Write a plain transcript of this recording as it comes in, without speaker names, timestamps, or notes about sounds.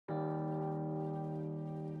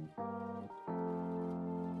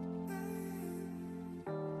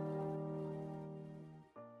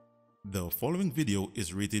The following video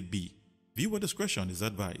is rated B. Viewer discretion is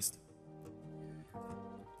advised.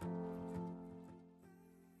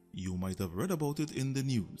 You might have read about it in the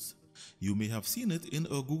news. You may have seen it in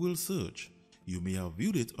a Google search. You may have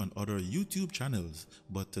viewed it on other YouTube channels,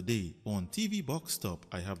 but today on TV Box Top,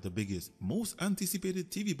 I have the biggest, most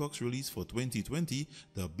anticipated TV box release for 2020,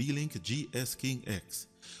 the Beelink GS King X.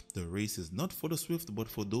 The race is not for the swift but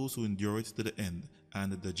for those who endure it to the end,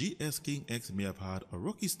 and the GS King X may have had a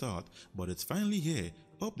rocky start, but it's finally here,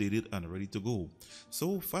 updated and ready to go.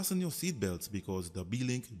 So fasten your seatbelts because the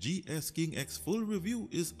Beelink GS King X full review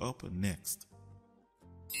is up next.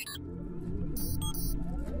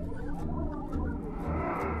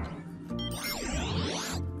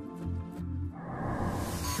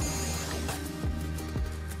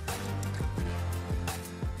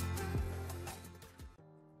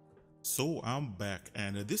 So I'm back,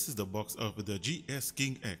 and this is the box of the GS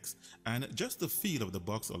King X, and just the feel of the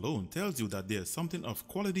box alone tells you that there's something of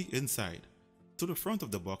quality inside. To the front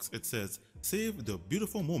of the box it says, "Save the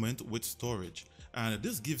beautiful moment with storage," and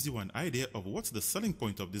this gives you an idea of what's the selling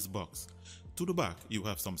point of this box. To the back you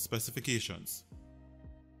have some specifications.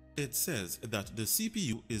 It says that the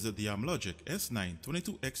CPU is the Amlogic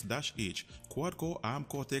S922X-H quad-core ARM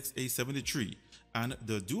Cortex-A73 and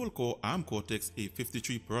the dual-core ARM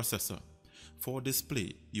Cortex-A53 processor. For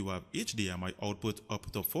display, you have HDMI output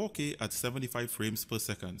up to 4K at 75 frames per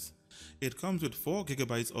second. It comes with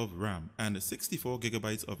 4GB of RAM and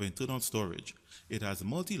 64GB of internal storage. It has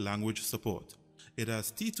multi-language support. It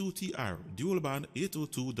has T2TR dual-band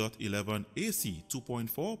 802.11 AC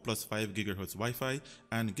 2.4 plus 5 GHz Wi-Fi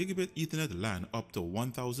and Gigabit Ethernet LAN up to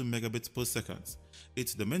 1000 megabits per second.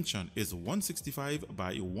 Its dimension is 165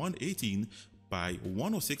 by 118 by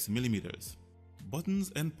 106 millimeters.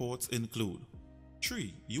 Buttons and ports include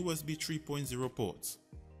 3 USB 3.0 ports,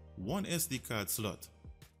 1 SD card slot,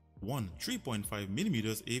 1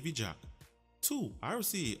 3.5mm AV jack, 2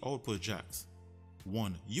 RCA output jacks,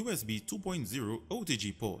 1 USB 2.0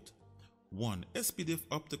 OTG port, 1 SPDIF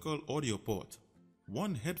optical audio port,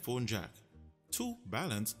 1 headphone jack, 2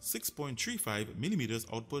 balanced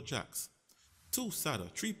 6.35mm output jacks, 2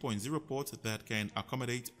 SATA 3.0 ports that can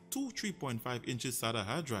accommodate 2 3.5 inches SATA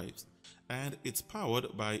hard drives, and it's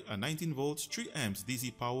powered by a 19V 3A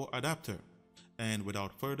DC power adapter. And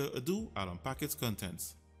without further ado, I'll unpack its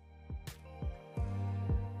contents.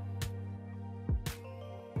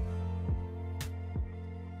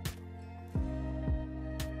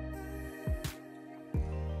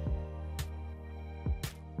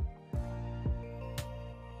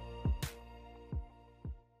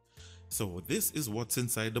 So this is what's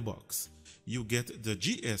inside the box. You get the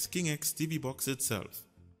GS King X TV box itself.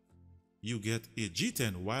 You get a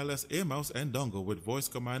G10 wireless air mouse and dongle with voice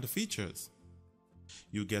command features.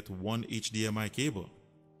 You get one HDMI cable,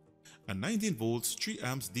 a 19V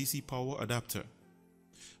 3A DC power adapter,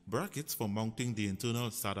 brackets for mounting the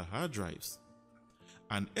internal SATA hard drives,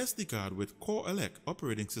 an SD card with CoreELEC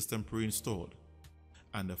operating system pre-installed,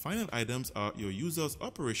 and the final items are your user's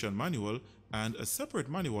operation manual and a separate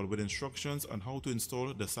manual with instructions on how to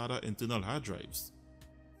install the SATA internal hard drives.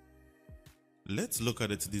 Let's look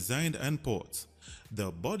at its design and ports.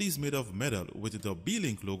 The body is made of metal with the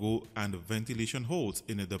Beelink logo and ventilation holes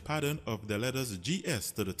in the pattern of the letters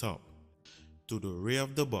GS to the top. To the rear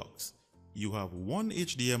of the box, you have one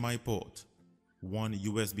HDMI port, one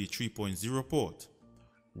USB 3.0 port,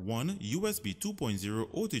 one USB 2.0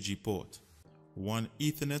 OTG port, one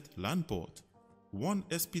Ethernet LAN port, one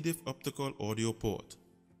SPDIF optical audio port,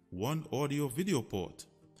 one audio video port,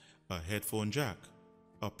 a headphone jack,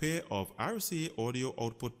 a pair of RCA audio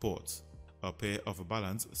output ports, a pair of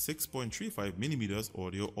balanced 6.35mm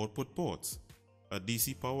audio output ports, a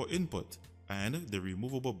DC power input, and the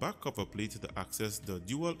removable back cover plate to access the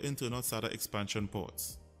dual internal SATA expansion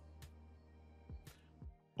ports.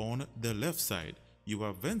 On the left side, you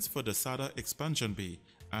have vents for the SATA expansion bay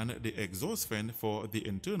and the exhaust fan for the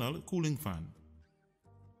internal cooling fan.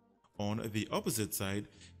 On the opposite side,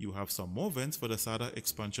 you have some more vents for the SATA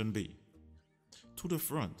expansion bay. To the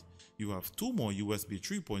front, you have two more USB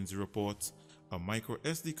 3.0 ports, a micro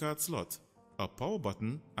SD card slot, a power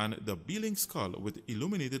button, and the Beelink skull with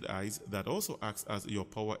illuminated eyes that also acts as your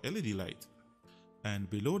power LED light. And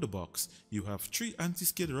below the box, you have 3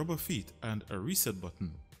 anti-skid rubber feet and a reset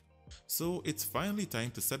button. So it's finally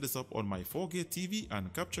time to set this up on my 4K TV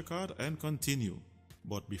and capture card and continue.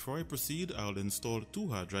 But before I proceed, I'll install 2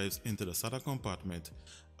 hard drives into the SATA compartment,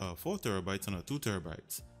 a 4TB and a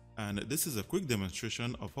 2TB. And this is a quick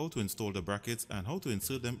demonstration of how to install the brackets and how to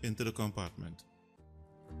insert them into the compartment.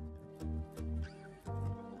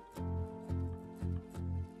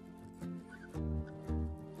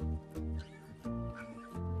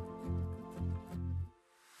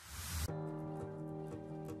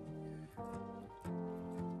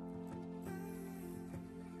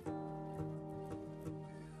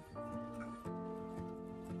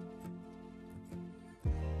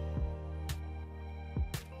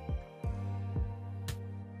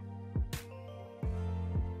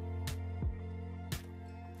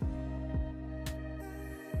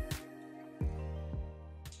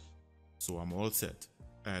 So I'm all set.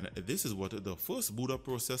 And this is what the first boot up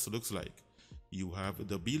process looks like. You have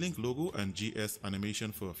the Beelink logo and GS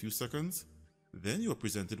animation for a few seconds. Then you are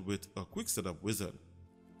presented with a quick setup wizard.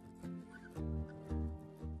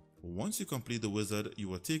 Once you complete the wizard,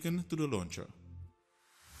 you are taken to the launcher.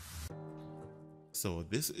 So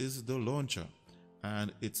this is the launcher,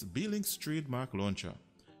 and it's Beelink's trademark launcher.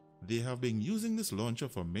 They have been using this launcher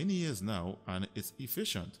for many years now, and it's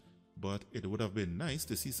efficient, but it would have been nice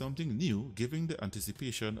to see something new given the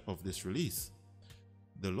anticipation of this release.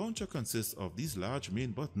 The launcher consists of these large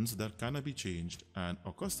main buttons that cannot be changed and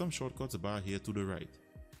a custom shortcuts bar here to the right.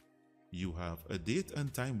 You have a date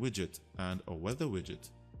and time widget and a weather widget.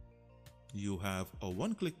 You have a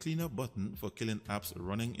one-click cleanup button for killing apps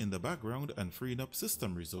running in the background and freeing up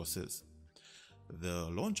system resources. The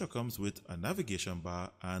launcher comes with a navigation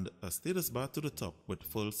bar and a status bar to the top with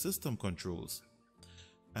full system controls.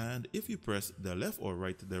 And if you press the left or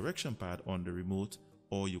right direction pad on the remote,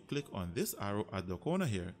 or you click on this arrow at the corner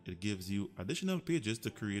here, it gives you additional pages to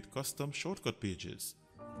create custom shortcut pages.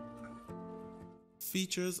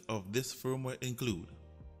 Features of this firmware include: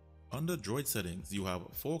 under Droid settings, you have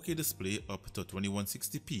 4K display up to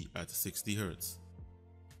 2160p at 60 Hz.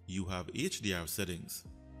 You have HDR settings.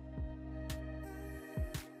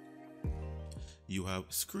 You have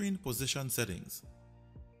screen position settings.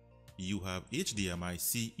 You have HDMI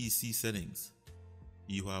CEC settings.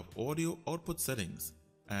 You have audio output settings.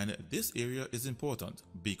 And this area is important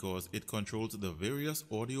because it controls the various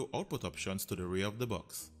audio output options to the rear of the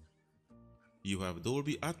box. You have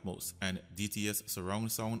Dolby Atmos and DTS surround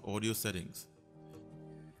sound audio settings.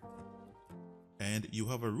 And you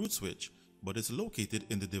have a root switch, but it's located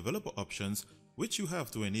in the developer options, which you have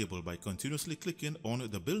to enable by continuously clicking on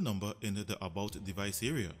the build number in the About device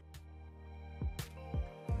area.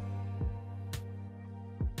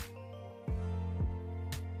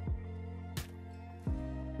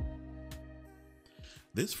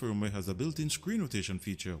 This firmware has a built-in screen rotation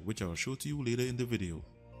feature, which I'll show to you later in the video.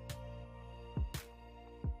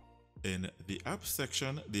 In the apps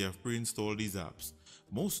section, they have pre-installed these apps.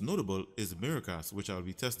 Most notable is Miracast, which I'll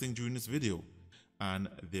be testing during this video. And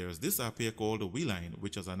there's this app here called Beelink,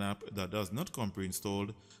 which is an app that does not come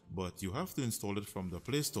pre-installed, but you have to install it from the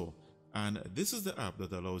Play Store. And this is the app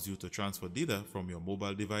that allows you to transfer data from your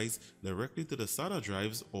mobile device directly to the SATA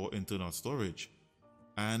drives or internal storage.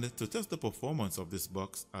 And to test the performance of this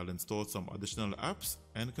box, I'll install some additional apps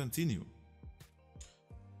and continue.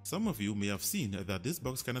 Some of you may have seen that this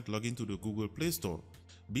box cannot log into the Google Play Store.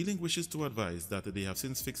 Beelink wishes to advise that they have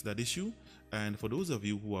since fixed that issue, and for those of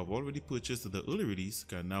you who have already purchased the early release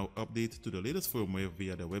can now update to the latest firmware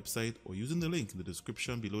via their website or using the link in the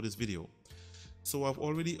description below this video. So I've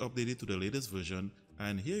already updated to the latest version,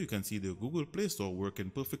 and here you can see the Google Play Store working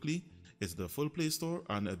perfectly. It's the full Play Store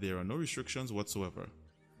and there are no restrictions whatsoever.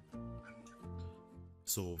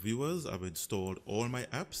 So viewers, I've installed all my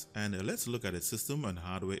apps and let's look at its system and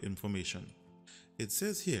hardware information. It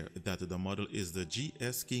says here that the model is the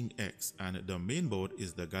GS King X and the main board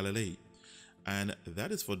is the Galilei, and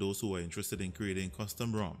that is for those who are interested in creating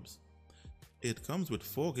custom ROMs. It comes with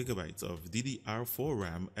 4GB of DDR4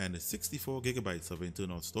 RAM and 64GB of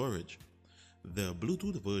internal storage. The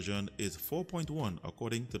Bluetooth version is 4.1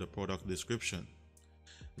 according to the product description.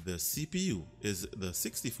 The CPU is the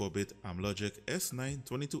 64-bit Amlogic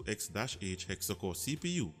S922X-H Hexa Core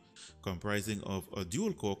CPU, comprising of a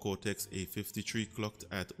dual-core Cortex-A53 clocked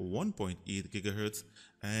at 1.8 GHz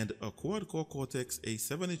and a quad-core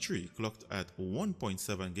Cortex-A73 clocked at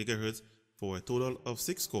 1.7 GHz for a total of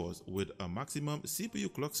 6 cores with a maximum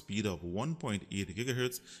CPU clock speed of 1.8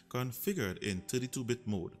 GHz configured in 32-bit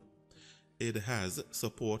mode. It has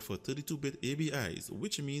support for 32-bit ABIs,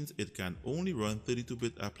 which means it can only run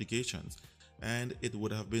 32-bit applications, and it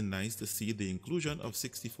would have been nice to see the inclusion of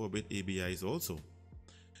 64-bit ABIs also.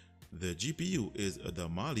 The GPU is the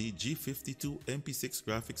Mali G52 MP6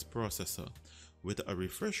 graphics processor with a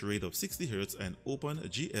refresh rate of 60 Hz and Open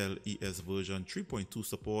GLES version 3.2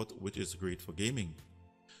 support, which is great for gaming.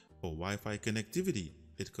 For Wi-Fi connectivity,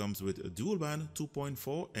 it comes with dual band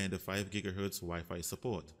 2.4 and 5 GHz Wi-Fi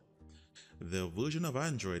support. The version of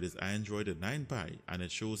Android is Android 9 Pie and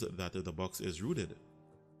it shows that the box is rooted.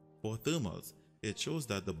 For thermals, it shows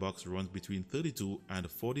that the box runs between 32 and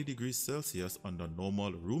 40 degrees Celsius under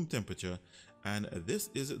normal room temperature, and this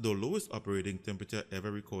is the lowest operating temperature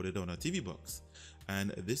ever recorded on a TV box,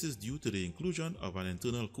 and this is due to the inclusion of an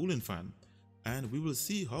internal cooling fan, and we will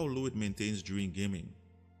see how low it maintains during gaming.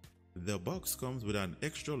 The box comes with an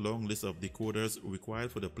extra long list of decoders required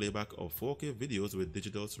for the playback of 4K videos with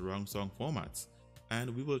digital surround sound formats,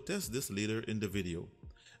 and we will test this later in the video.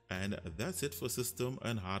 And that's it for system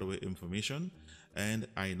and hardware information, and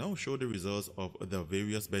I now show the results of the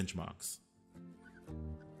various benchmarks.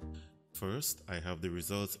 First, I have the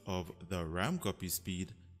results of the RAM copy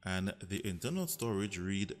speed and the internal storage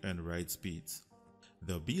read and write speeds.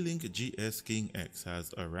 The Beelink GS King X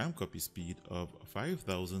has a RAM copy speed of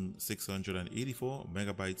 5,684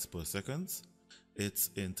 megabytes per second. Its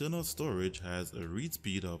internal storage has a read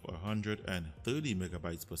speed of 130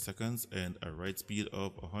 megabytes per second and a write speed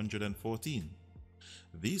of 114.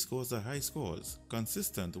 These scores are high scores,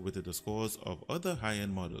 consistent with the scores of other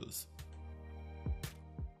high-end models.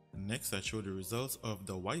 Next, I show the results of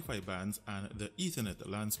the Wi-Fi bands and the Ethernet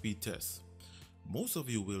LAN speed tests. Most of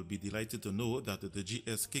you will be delighted to know that the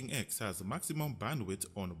GS King X has maximum bandwidth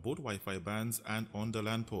on both Wi-Fi bands and on the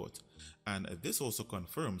LAN port, and this also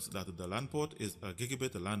confirms that the LAN port is a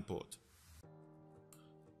gigabit LAN port.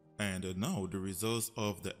 And now the results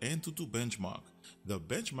of the Antutu benchmark, the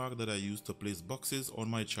benchmark that I use to place boxes on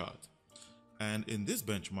my chart. And in this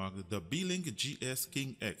benchmark, the Beelink GS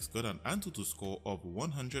King X got an Antutu score of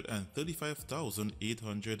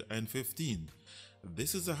 135,815.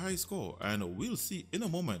 This is a high score, and we'll see in a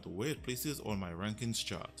moment where it places on my rankings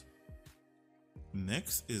chart.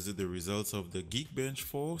 Next is the results of the Geekbench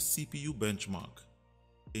 4 CPU benchmark.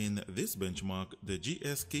 In this benchmark, the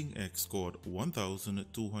GS King X scored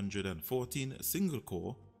 1,214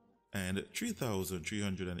 single-core and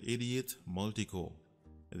 3,388 multi-core.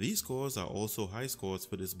 These scores are also high scores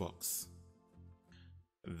for this box.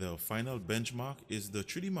 The final benchmark is the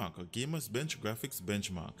 3DMark Gamers Bench Graphics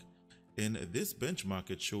benchmark. In this benchmark,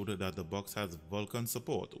 it showed that the box has Vulkan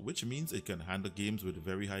support, which means it can handle games with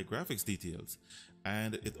very high graphics details,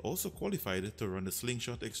 and it also qualified to run the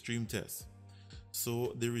Slingshot Extreme test.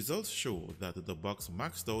 So the results show that the box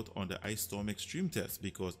maxed out on the Ice Storm Extreme test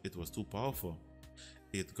because it was too powerful.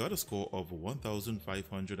 It got a score of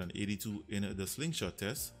 1,582 in the Slingshot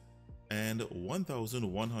test and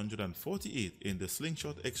 1,148 in the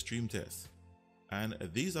Slingshot Extreme test. And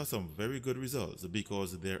these are some very good results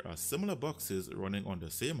because there are similar boxes running on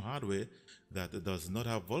the same hardware that does not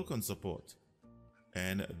have Vulkan support.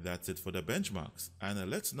 And that's it for the benchmarks, and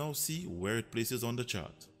let's now see where it places on the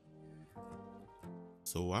chart.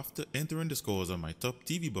 So after entering the scores on my top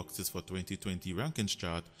TV boxes for 2020 rankings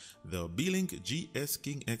chart, the Beelink GS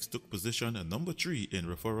King X took position at number 3 in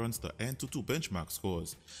reference to Antutu benchmark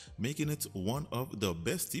scores, making it one of the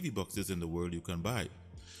best TV boxes in the world you can buy.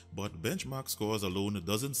 But benchmark scores alone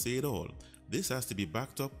doesn't say it all. This has to be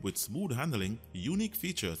backed up with smooth handling, unique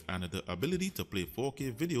features, and the ability to play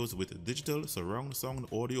 4K videos with digital surround sound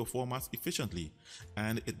audio formats efficiently,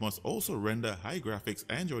 and it must also render high graphics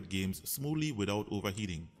Android games smoothly without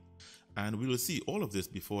overheating. And we will see all of this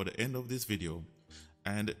before the end of this video.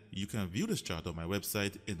 And you can view this chart on my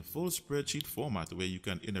website in full spreadsheet format where you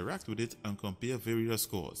can interact with it and compare various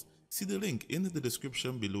scores. See the link in the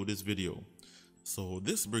description below this video. So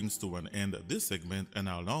this brings to an end this segment, and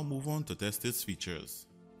I'll now move on to test its features.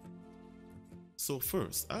 So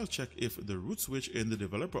first, I'll check if the root switch in the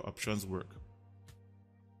developer options work.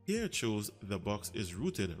 Here it shows the box is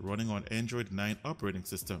rooted running on Android 9 operating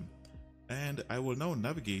system, and I will now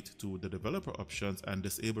navigate to the developer options and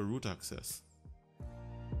disable root access.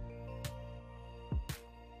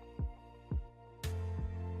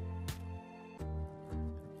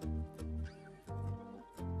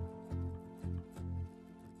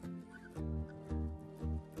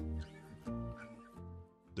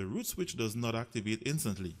 The root switch does not activate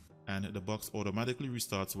instantly, and the box automatically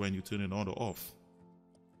restarts when you turn it on or off.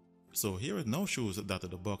 So here it now shows that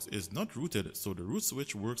the box is not rooted, so the root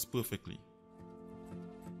switch works perfectly.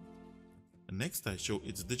 Next, I show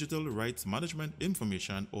its digital rights management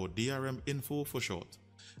information, or DRM info for short,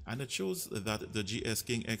 and it shows that the GS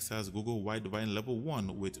King X has Google Widevine Level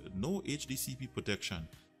 1 with no HDCP protection.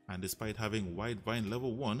 And despite having Widevine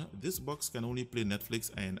Level 1, this box can only play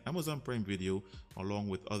Netflix and Amazon Prime Video along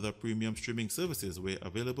with other premium streaming services where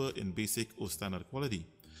available in basic or standard quality.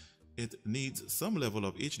 It needs some level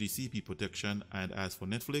of HDCP protection, and as for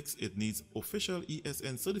Netflix, it needs official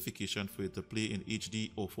ESN certification for it to play in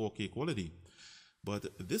HD or 4K quality.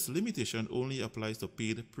 But this limitation only applies to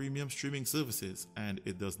paid premium streaming services, and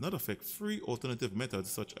it does not affect free alternative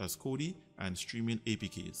methods such as Kodi and streaming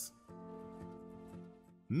APKs.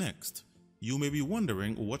 Next, you may be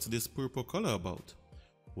wondering what's this purple color about?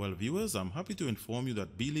 Well viewers, I'm happy to inform you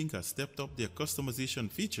that Beelink has stepped up their customization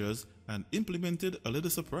features and implemented a little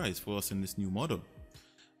surprise for us in this new model.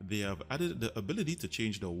 They have added the ability to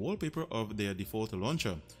change the wallpaper of their default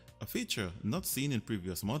launcher, a feature not seen in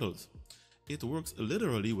previous models. It works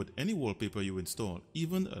literally with any wallpaper you install,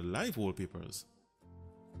 even live wallpapers.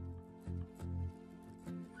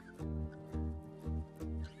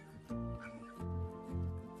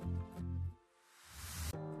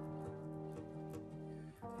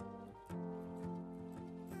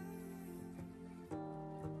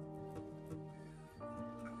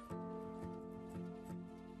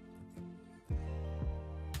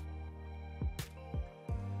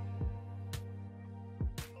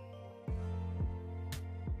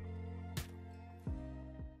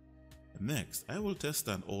 Next, I will test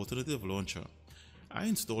an alternative launcher. I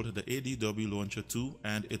installed the ADW Launcher 2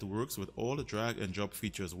 and it works with all the drag and drop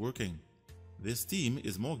features working. This theme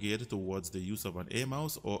is more geared towards the use of an air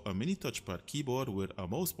mouse or a mini touchpad keyboard with a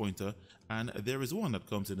mouse pointer, and there is one that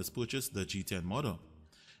comes in this purchase, the G10 model.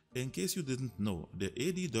 In case you didn't know, the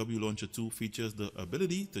ADW Launcher 2 features the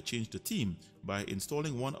ability to change the theme by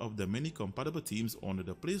installing one of the many compatible themes on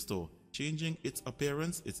the Play Store, changing its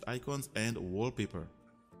appearance, its icons, and wallpaper.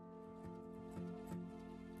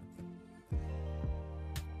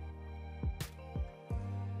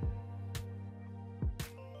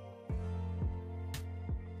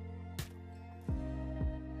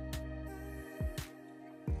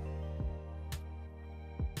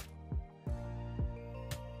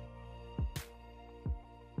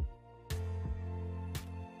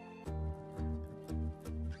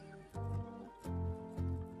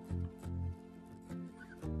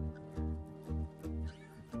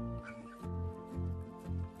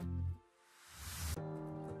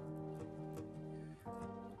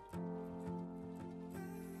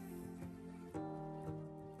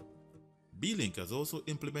 Beelink has also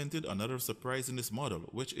implemented another surprise in this model,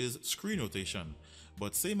 which is screen rotation.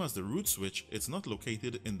 But same as the root switch, it's not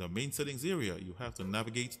located in the main settings area. You have to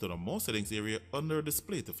navigate to the more settings area under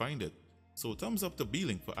display to find it. So thumbs up to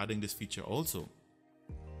Beelink for adding this feature also.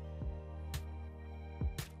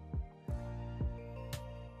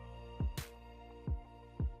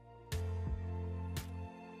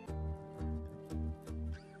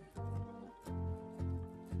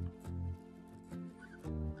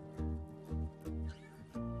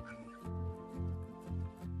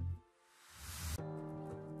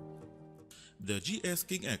 The GS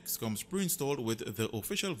King X comes pre-installed with the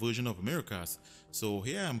official version of Miracast, so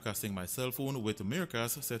here I am casting my cell phone with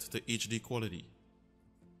Miracast set to HD quality.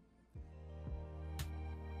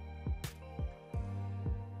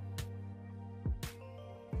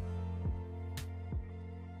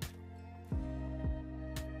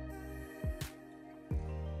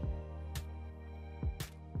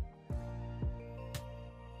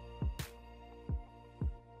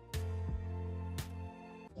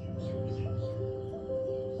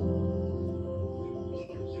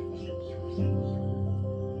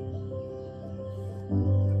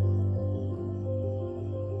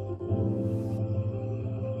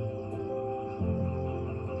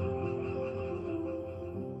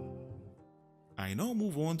 I now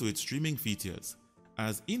move on to its streaming features.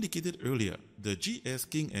 As indicated earlier, the GS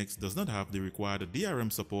King X does not have the required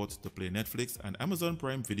DRM support to play Netflix and Amazon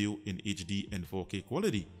Prime Video in HD and 4K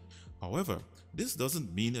quality. However, this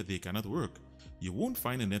doesn't mean that they cannot work. You won't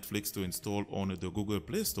find a Netflix to install on the Google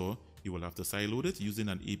Play Store. You will have to sideload it using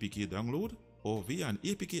an APK download or via an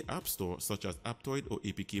APK app store such as Aptoide or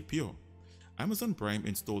APK Pure. Amazon Prime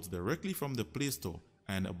installs directly from the Play Store,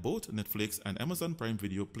 and both Netflix and Amazon Prime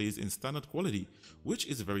Video plays in standard quality, which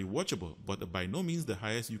is very watchable, but by no means the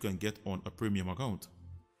highest you can get on a premium account.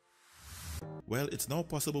 Well, it's now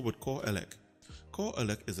possible with CoreELEC.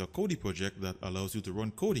 CoreELEC is a Kodi project that allows you to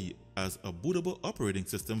run Kodi as a bootable operating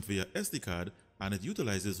system via SD card, and it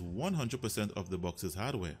utilizes 100% of the box's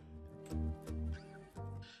hardware.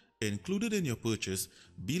 Included in your purchase,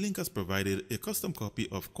 Beelink has provided a custom copy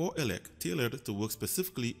of CoreELEC tailored to work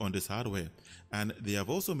specifically on this hardware, and they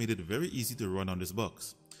have also made it very easy to run on this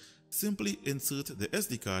box. Simply insert the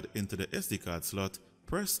SD card into the SD card slot,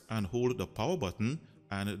 press and hold the power button,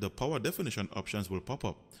 and the power definition options will pop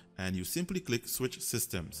up, and you simply click Switch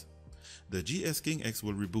Systems. The GS King X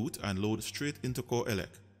will reboot and load straight into CoreELEC.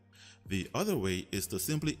 The other way is to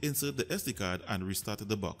simply insert the SD card and restart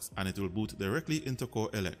the box, and it will boot directly into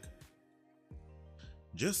CoreELEC.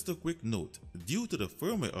 Just a quick note, due to the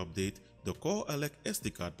firmware update, the CoreELEC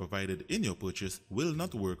SD card provided in your purchase will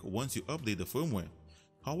not work once you update the firmware.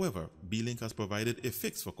 However, Beelink has provided a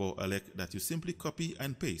fix for CoreELEC that you simply copy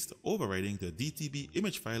and paste, overriding the DTB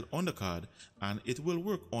image file on the card, and it will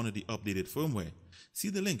work on the updated firmware. See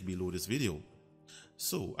the link below this video.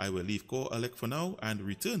 So I will leave CoreELEC for now and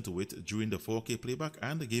return to it during the 4K playback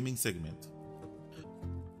and the gaming segment.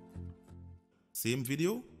 Same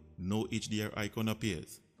video, no HDR icon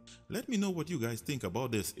appears. Let me know what you guys think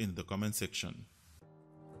about this in the comment section.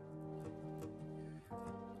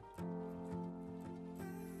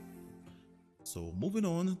 So moving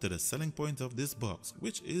on to the selling point of this box,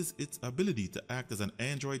 which is its ability to act as an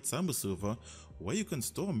Android Samba server where you can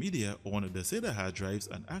store media on the SATA hard-drives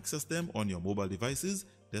and access them on your mobile devices,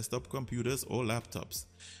 desktop computers or laptops.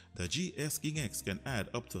 The GS King X can add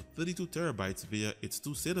up to 32 TB via its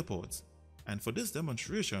two SATA ports. And for this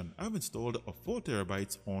demonstration, I've installed a 4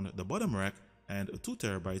 TB on the bottom rack and 2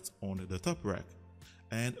 TB on the top rack.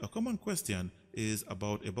 And a common question is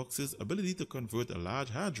about a box's ability to convert large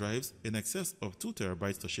hard drives in excess of 2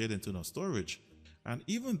 TB to shared internal storage. And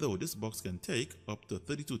even though this box can take up to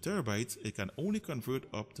 32 TB, it can only convert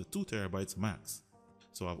up to 2 TB max.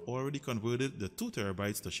 So I've already converted the 2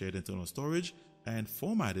 TB to shared internal storage and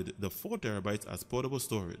formatted the 4 TB as portable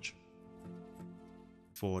storage.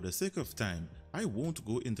 For the sake of time, I won't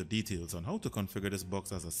go into details on how to configure this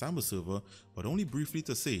box as a Samba server, but only briefly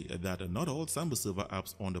to say that not all Samba server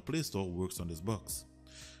apps on the Play Store works on this box.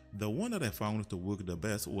 The one that I found to work the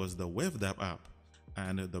best was the WebDAV app,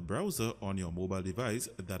 and the browser on your mobile device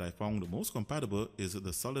that I found most compatible is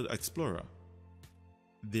the Solid Explorer.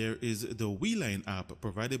 There is the WeLine app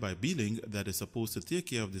provided by Beelink that is supposed to take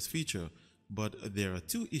care of this feature, but there are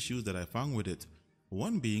two issues that I found with it.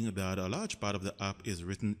 One being that a large part of the app is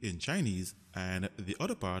written in Chinese, and the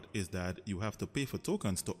other part is that you have to pay for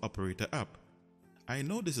tokens to operate the app. I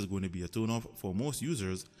know this is going to be a turn-off for most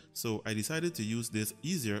users, so I decided to use this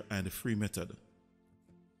easier and free method.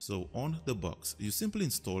 So on the box, you simply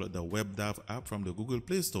install the WebDAV app from the Google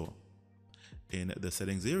Play Store. In the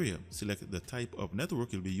settings area, select the type of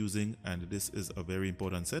network you'll be using, and this is a very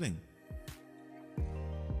important setting.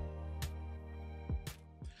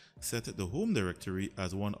 Set the home directory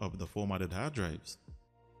as one of the formatted hard drives.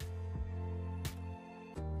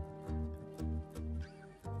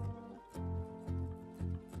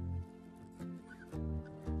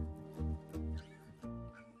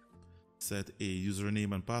 Set a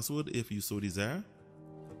username and password if you so desire.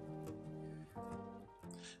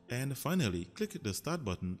 And finally, click the Start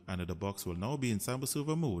button and the box will now be in Samba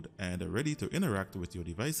Server mode and ready to interact with your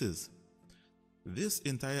devices. This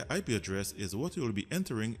entire IP address is what you will be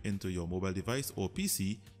entering into your mobile device or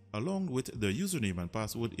PC, along with the username and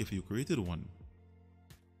password if you created one.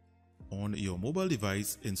 On your mobile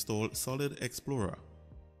device, install Solid Explorer.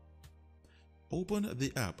 Open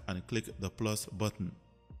the app and click the plus button.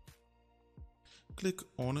 Click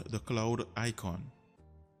on the cloud icon.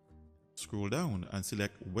 Scroll down and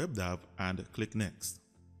select WebDAV and click Next.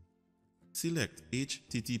 Select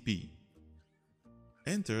HTTP.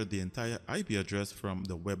 Enter the entire IP address from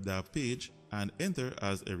the WebDAV page and enter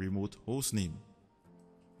as a remote hostname.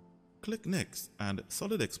 Click Next and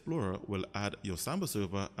Solid Explorer will add your Samba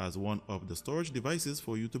server as one of the storage devices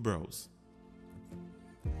for you to browse.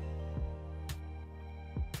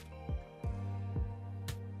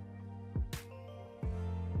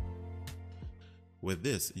 With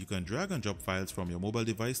this, you can drag and drop files from your mobile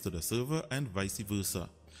device to the server and vice versa.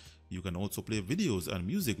 You can also play videos and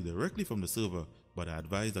music directly from the server, but I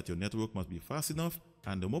advise that your network must be fast enough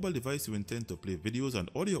and the mobile device you intend to play videos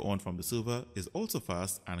and audio on from the server is also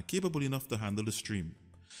fast and capable enough to handle the stream.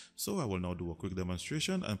 So I will now do a quick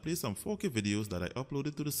demonstration and play some 4K videos that I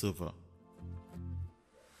uploaded to the server.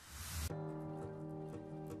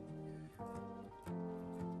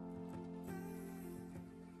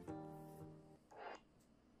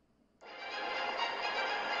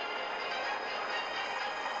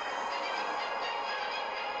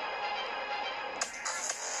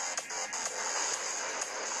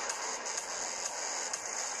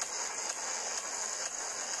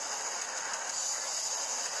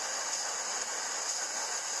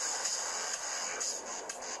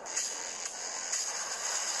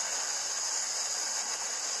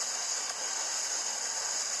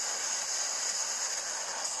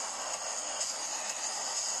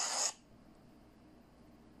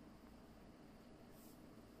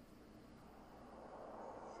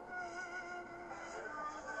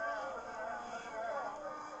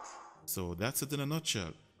 So that's it in a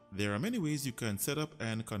nutshell. There are many ways you can set up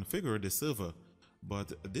and configure the server,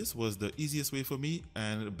 but this was the easiest way for me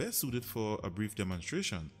and best suited for a brief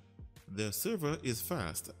demonstration. The server is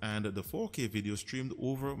fast and the 4K video streamed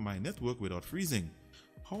over my network without freezing.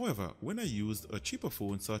 However, when I used a cheaper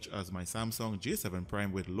phone such as my Samsung J7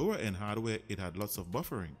 Prime with lower end hardware, it had lots of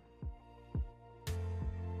buffering.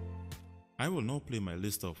 I will now play my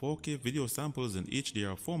list of 4K video samples in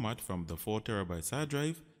HDR format from the 4TB hard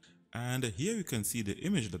drive, and here you can see the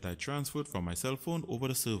image that I transferred from my cell phone over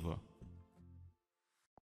the server.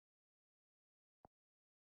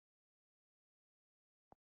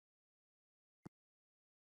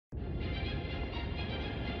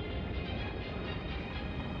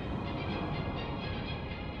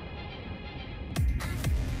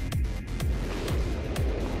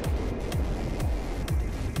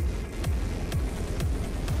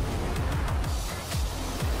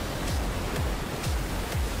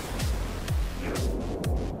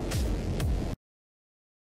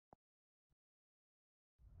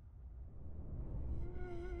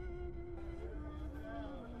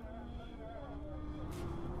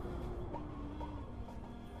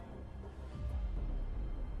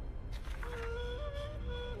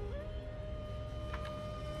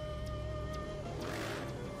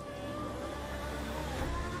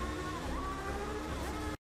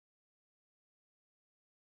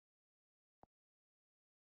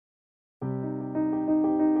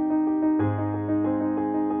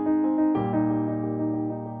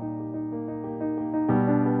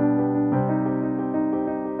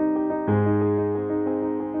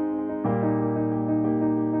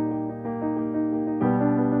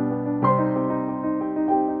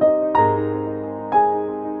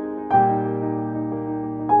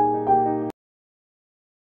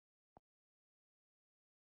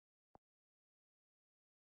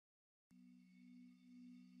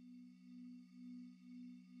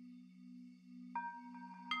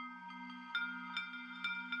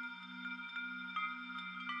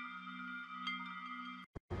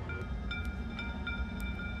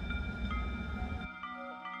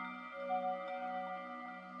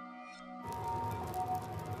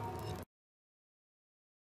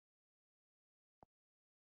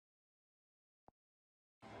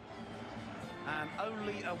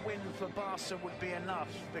 only a win for Barca would be enough,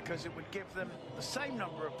 because it would give them the same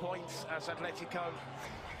number of points as Atletico,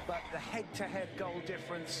 but the head-to-head goal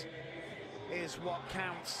difference is what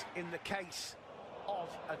counts in the case of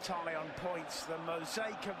a tie on points. The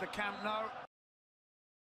mosaic of the Camp Nou.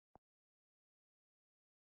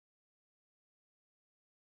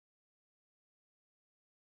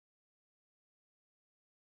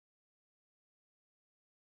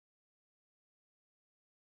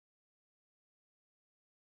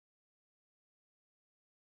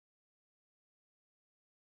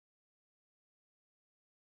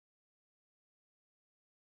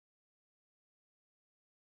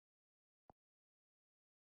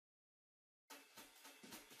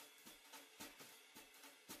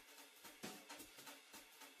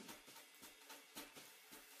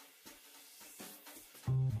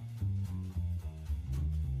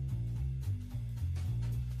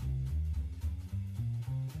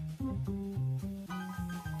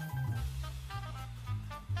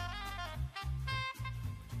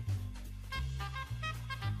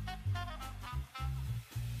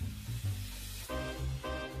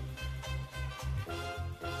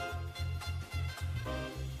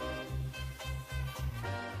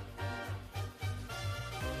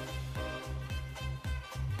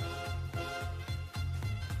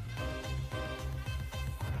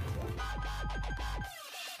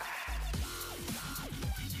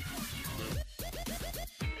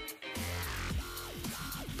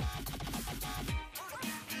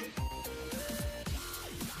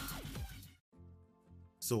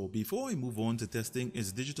 So before I move on to testing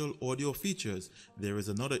its digital audio features, there is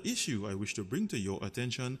another issue I wish to bring to your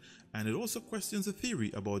attention, and it also questions a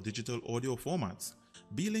theory about digital audio formats.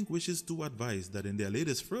 Beelink wishes to advise that in their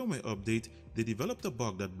latest firmware update, they developed a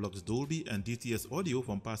bug that blocks Dolby and DTS audio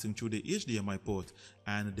from passing through the HDMI port,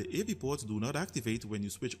 and the AV ports do not activate when you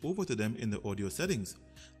switch over to them in the audio settings.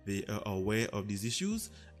 They are aware of these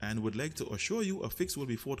issues and would like to assure you a fix will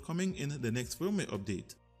be forthcoming in the next firmware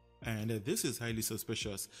update. And this is highly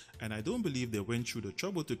suspicious, and I don't believe they went through the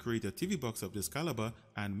trouble to create a TV box of this caliber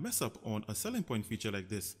and mess up on a selling point feature like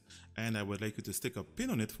this. And I would like you to stick a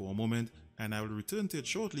pin on it for a moment, and I will return to it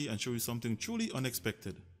shortly and show you something truly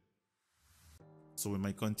unexpected. So in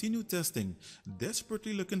my continued testing,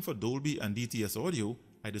 desperately looking for Dolby and DTS audio,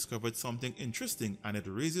 I discovered something interesting, and it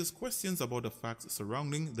raises questions about the facts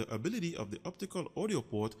surrounding the ability of the optical audio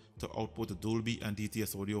port to output Dolby and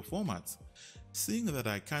DTS audio formats. Seeing that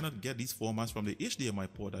I cannot get these formats from the HDMI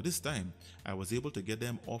port at this time, I was able to get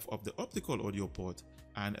them off of the optical audio port,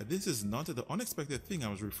 and this is not the unexpected thing I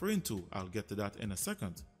was referring to. I'll get to that in a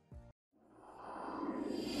second.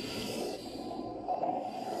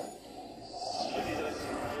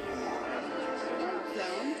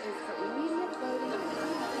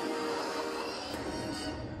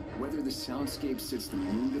 Whether the soundscape sits the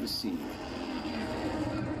mood of the scene,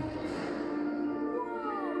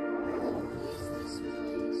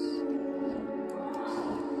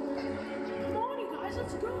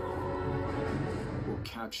 or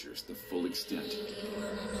captures the full extent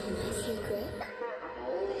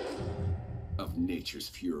of nature's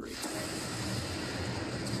fury.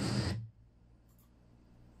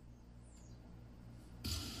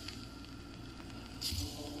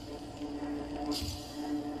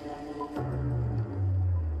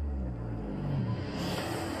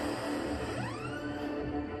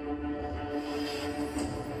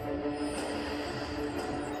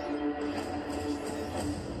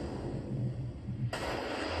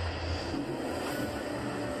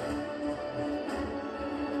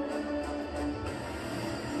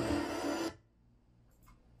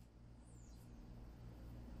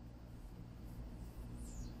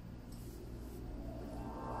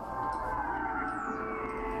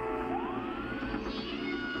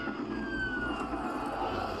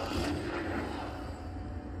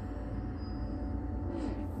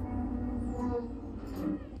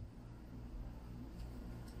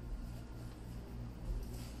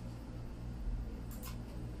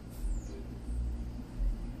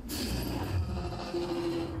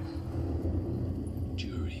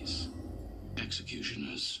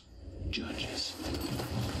 Executioners, judges.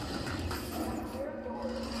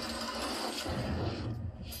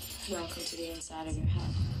 Welcome to the inside of your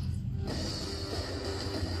head.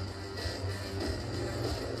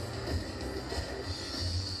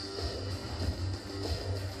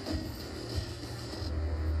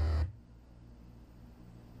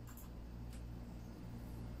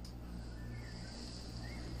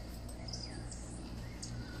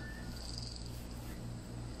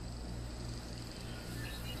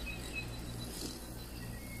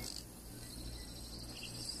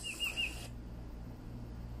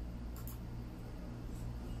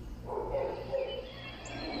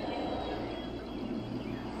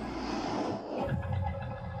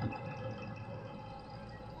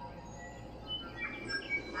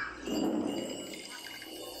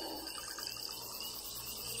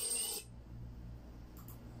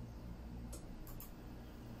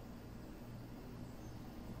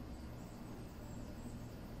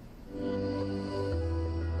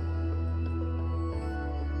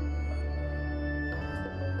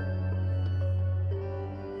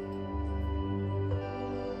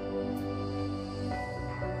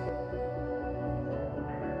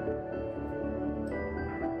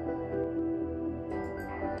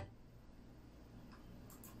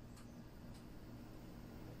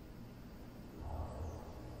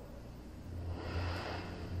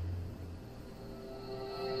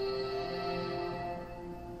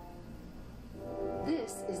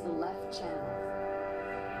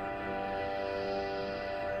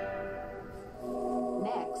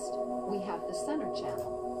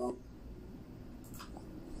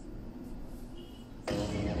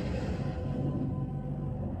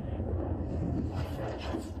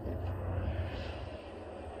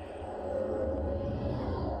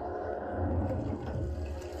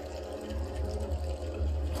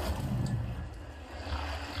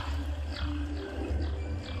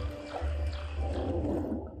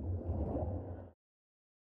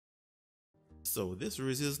 So this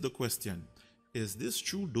raises the question, is this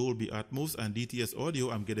true Dolby Atmos and DTS audio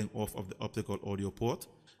I'm getting off of the optical audio port?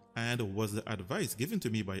 And was the advice given to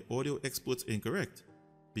me by audio experts incorrect?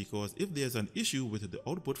 Because if there's an issue with the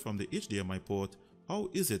output from the HDMI port, how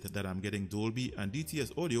is it that I'm getting Dolby and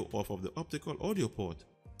DTS audio off of the optical audio port?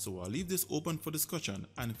 So I'll leave this open for discussion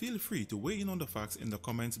and feel free to weigh in on the facts in the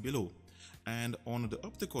comments below. And on the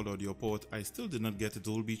optical audio port, I still did not get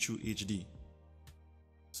Dolby TrueHD.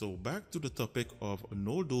 So back to the topic of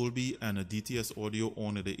no Dolby and DTS audio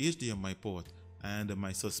on the HDMI port and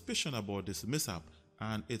my suspicion about this mishap,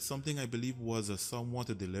 and it's something I believe was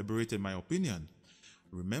somewhat deliberate in my opinion.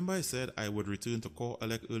 Remember I said I would return to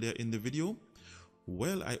CoreELEC earlier in the video?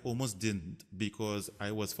 Well, I almost didn't because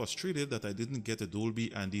I was frustrated that I didn't get a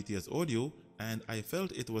Dolby and DTS audio and I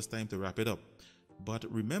felt it was time to wrap it up. But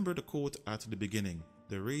remember the quote at the beginning,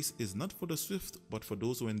 the race is not for the swift but for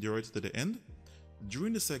those who endure it to the end?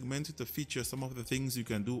 During the segment to feature some of the things you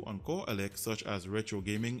can do on CoreELEC such as retro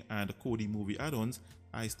gaming and Kodi movie add-ons,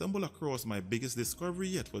 I stumbled across my biggest discovery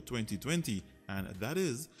yet for 2020, and that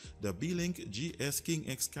is the Beelink GS King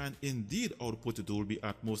X can indeed output Dolby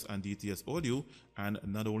Atmos and DTS audio, and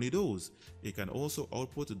not only those, it can also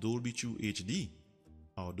output Dolby TrueHD.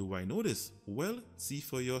 How do I know this? Well, see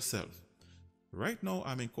for yourself. Right now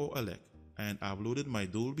I'm in CoreELEC and I've loaded my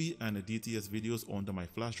Dolby and DTS videos onto my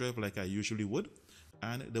flash drive like I usually would,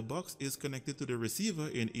 and the box is connected to the receiver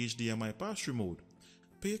in HDMI pass-through mode.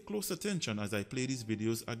 Pay close attention as I play these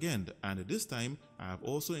videos again, and this time I have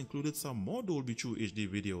also included some more Dolby TrueHD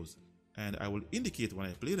videos, and I will indicate when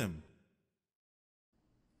I play them.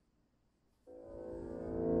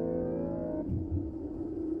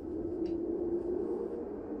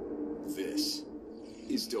 This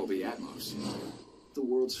is Dolby Atmos, the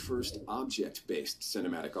world's first object-based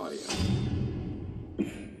cinematic audio.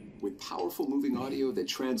 With powerful moving audio that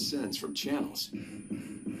transcends from channels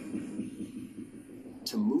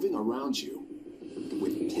to moving around you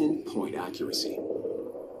with pinpoint accuracy.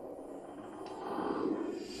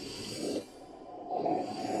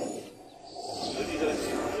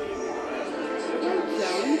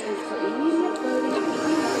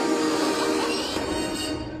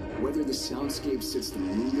 Whether the soundscape sits the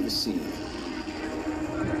mood of a scene,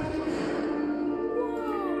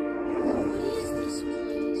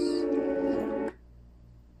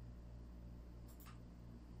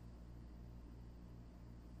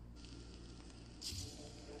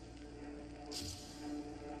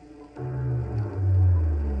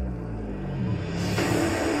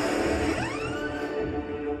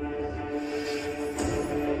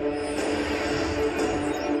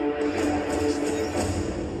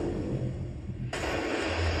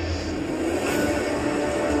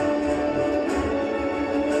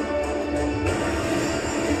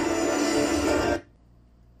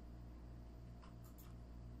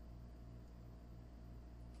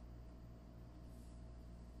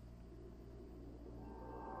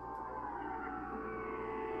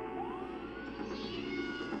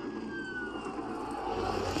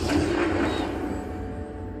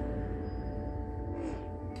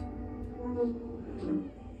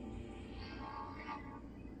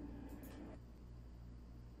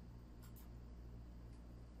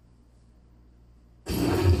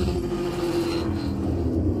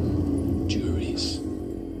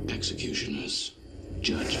 executioners,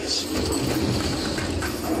 judges.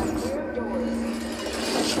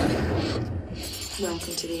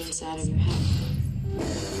 Welcome to the inside of your head.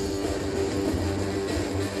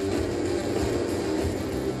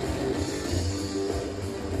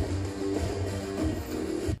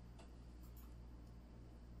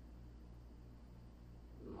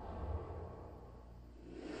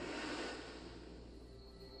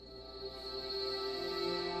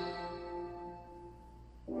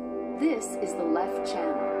 This is the left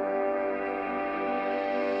channel.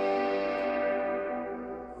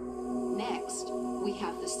 Next, we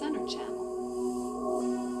have the center channel.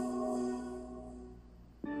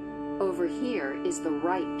 Over here is the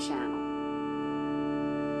right channel.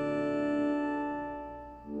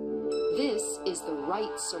 This is the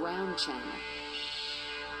right surround channel.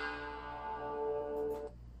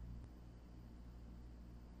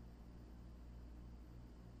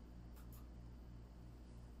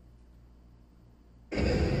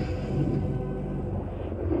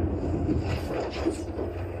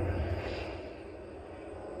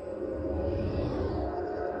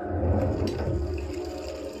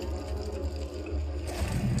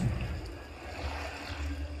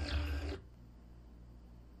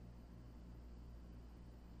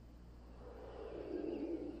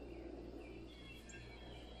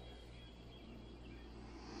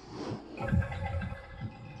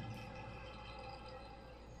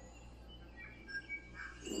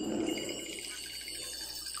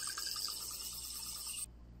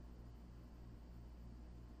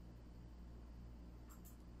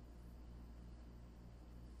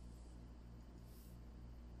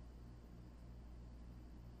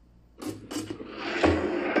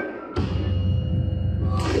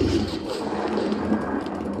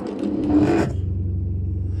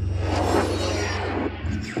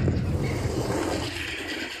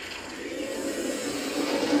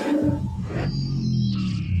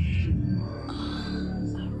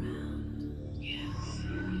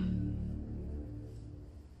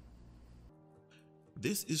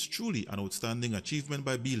 This is truly an outstanding achievement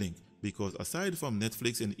by Beelink, because aside from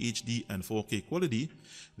Netflix in HD and 4K quality,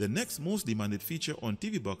 the next most demanded feature on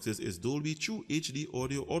TV boxes is Dolby TrueHD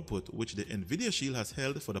audio output, which the Nvidia Shield has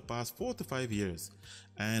held for the past 4 to 5 years.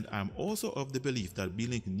 And I'm also of the belief that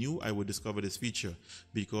Beelink knew I would discover this feature,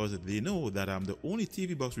 because they know that I'm the only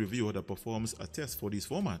TV box reviewer that performs a test for these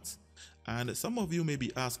formats. And some of you may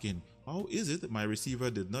be asking, how is it my receiver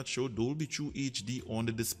did not show Dolby TrueHD on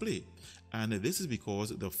the display? And this is because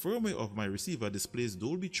the firmware of my receiver displays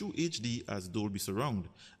Dolby TrueHD as Dolby Surround.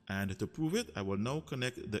 And to prove it, I will now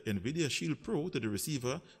connect the Nvidia Shield Pro to the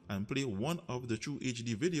receiver and play one of the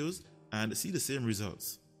TrueHD videos and see the same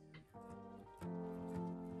results.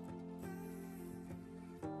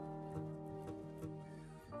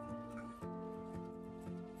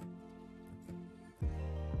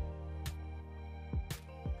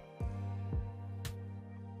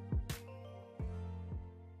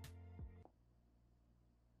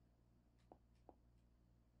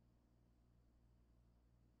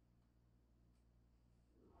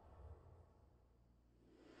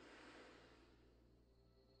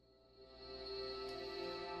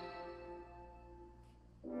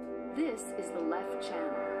 This is the left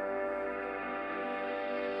channel.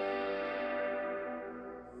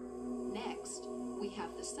 Next, we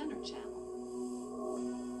have the center channel.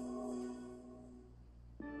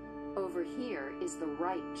 Over here is the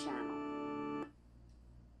right channel.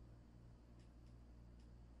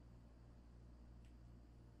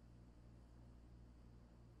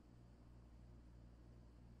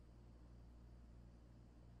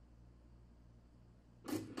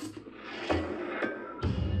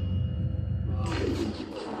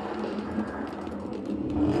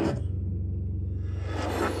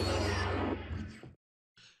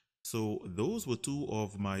 So those were two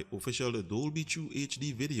of my official Dolby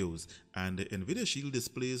TrueHD videos, and the Nvidia Shield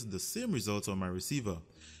displays the same results on my receiver.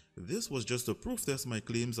 This was just to proof test my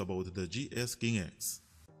claims about the GS King X.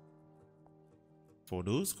 For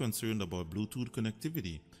those concerned about Bluetooth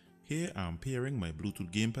connectivity, here I'm pairing my Bluetooth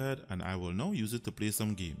gamepad and I will now use it to play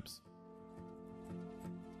some games.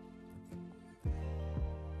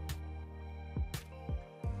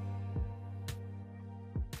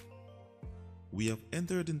 We have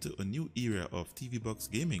entered into a new era of TV box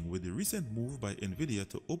gaming with the recent move by Nvidia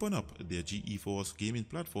to open up their GeForce gaming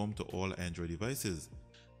platform to all Android devices.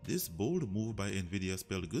 This bold move by Nvidia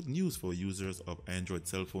spelled good news for users of Android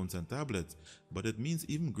cell phones and tablets, but it means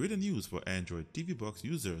even greater news for Android TV box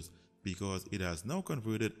users because it has now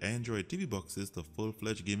converted Android TV boxes to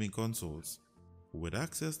full-fledged gaming consoles. With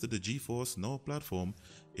access to the GeForce Now platform,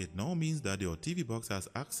 it now means that your TV box has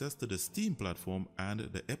access to the Steam platform and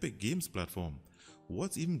the Epic Games platform.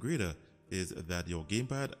 What's even greater is that your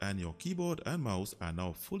gamepad and your keyboard and mouse are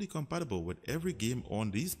now fully compatible with every game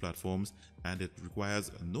on these platforms, and it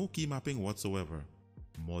requires no key mapping whatsoever.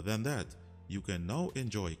 More than that, you can now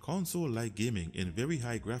enjoy console-like gaming in very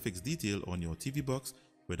high graphics detail on your TV box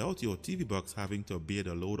without your TV box having to bear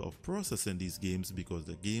the load of processing these games because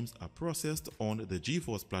the games are processed on the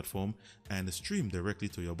GeForce platform and streamed directly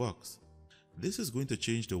to your box. This is going to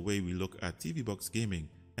change the way we look at TV box gaming,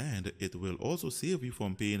 and it will also save you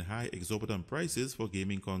from paying high exorbitant prices for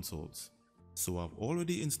gaming consoles. So I've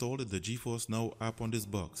already installed the GeForce Now app on this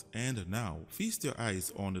box, and now feast your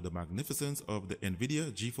eyes on the magnificence of the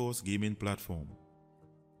Nvidia GeForce gaming platform.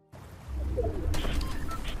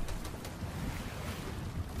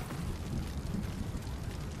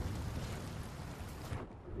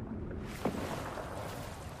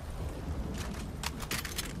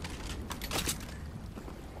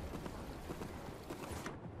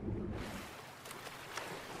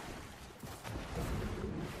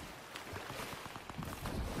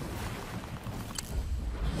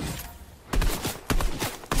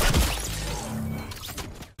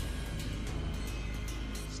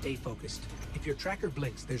 Stay focused. If your tracker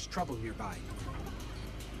blinks, there's trouble nearby.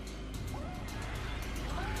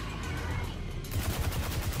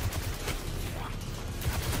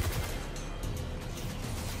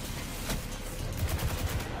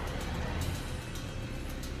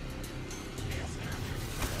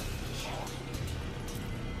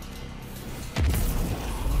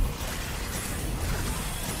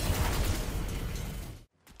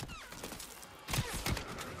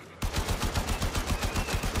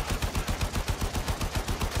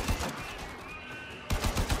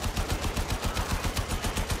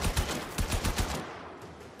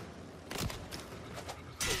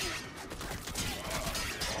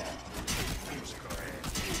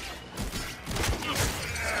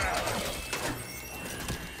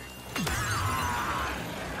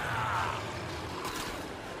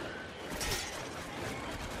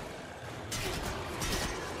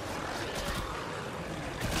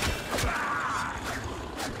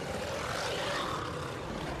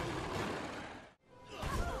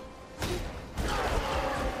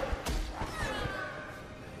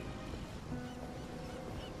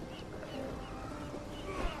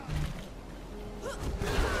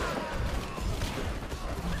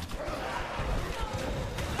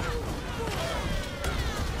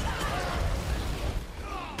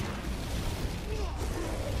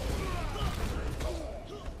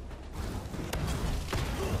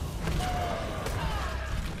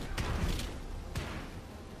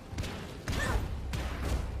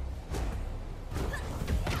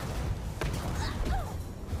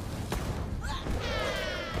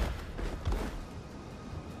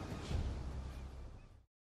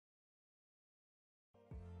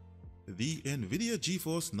 The Nvidia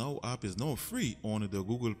GeForce Now app is now free on the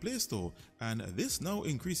Google Play Store, and this now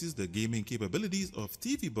increases the gaming capabilities of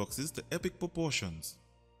TV boxes to epic proportions.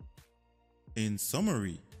 In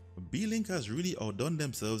summary, Beelink has really outdone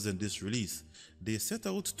themselves in this release. They set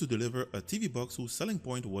out to deliver a TV box whose selling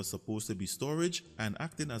point was supposed to be storage and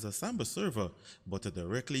acting as a Samba server, but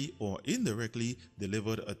directly or indirectly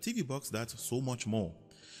delivered a TV box that's so much more.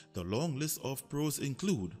 The long list of pros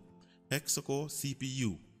include Hexa Core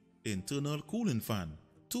CPU, internal cooling fan,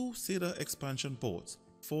 2 SATA expansion ports,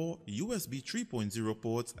 4 USB 3.0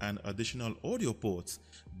 ports and additional audio ports,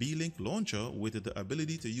 Beelink launcher with the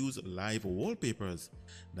ability to use live wallpapers,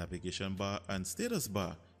 navigation bar and status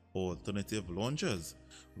bar, alternative launchers,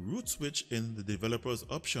 root switch in the developer's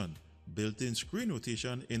option, built-in screen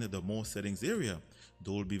rotation in the more settings area,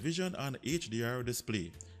 Dolby Vision and HDR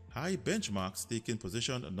display, high benchmarks taking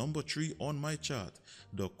position number 3 on my chart,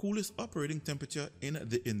 the coolest operating temperature in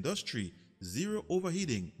the industry, zero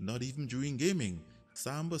overheating, not even during gaming,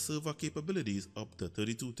 Samba Server capabilities up to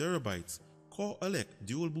 32 TB, CoreELEC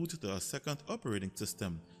dual boot to a second operating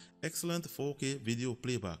system, excellent 4K video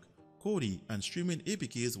playback, Kodi and streaming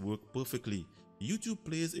APKs work perfectly, YouTube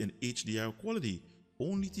plays in HDR quality,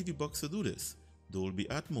 only TV box to do this, Dolby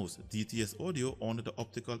Atmos DTS audio on the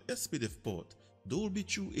optical SPDIF port, Dolby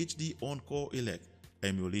TrueHD on CoreELEC,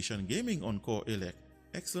 emulation gaming on CoreELEC,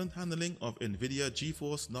 excellent handling of Nvidia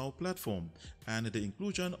GeForce Now platform, and the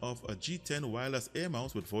inclusion of a G10 wireless air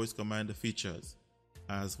mouse with voice command features.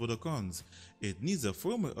 As for the cons, it needs a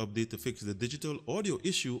firmware update to fix the digital audio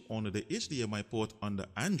issue on the HDMI port on the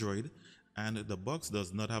Android, and the box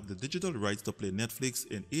does not have the digital rights to play Netflix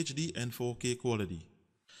in HD and 4K quality.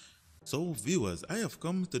 So viewers, I have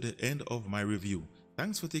come to the end of my review.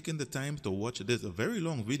 Thanks for taking the time to watch this very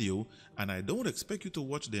long video, and I don't expect you to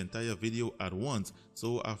watch the entire video at once,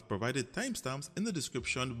 so I've provided timestamps in the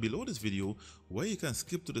description below this video where you can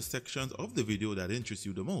skip to the sections of the video that interest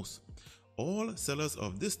you the most. All sellers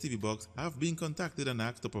of this TV box have been contacted and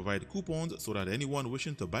asked to provide coupons so that anyone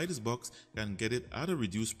wishing to buy this box can get it at a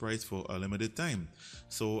reduced price for a limited time.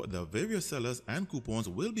 So the various sellers and coupons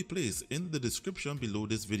will be placed in the description below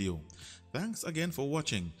this video. Thanks again for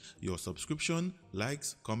watching. Your subscription,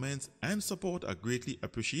 likes, comments, and support are greatly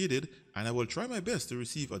appreciated, and I will try my best to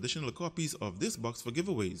receive additional copies of this box for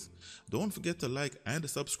giveaways. Don't forget to like and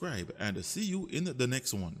subscribe, and see you in the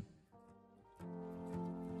next one.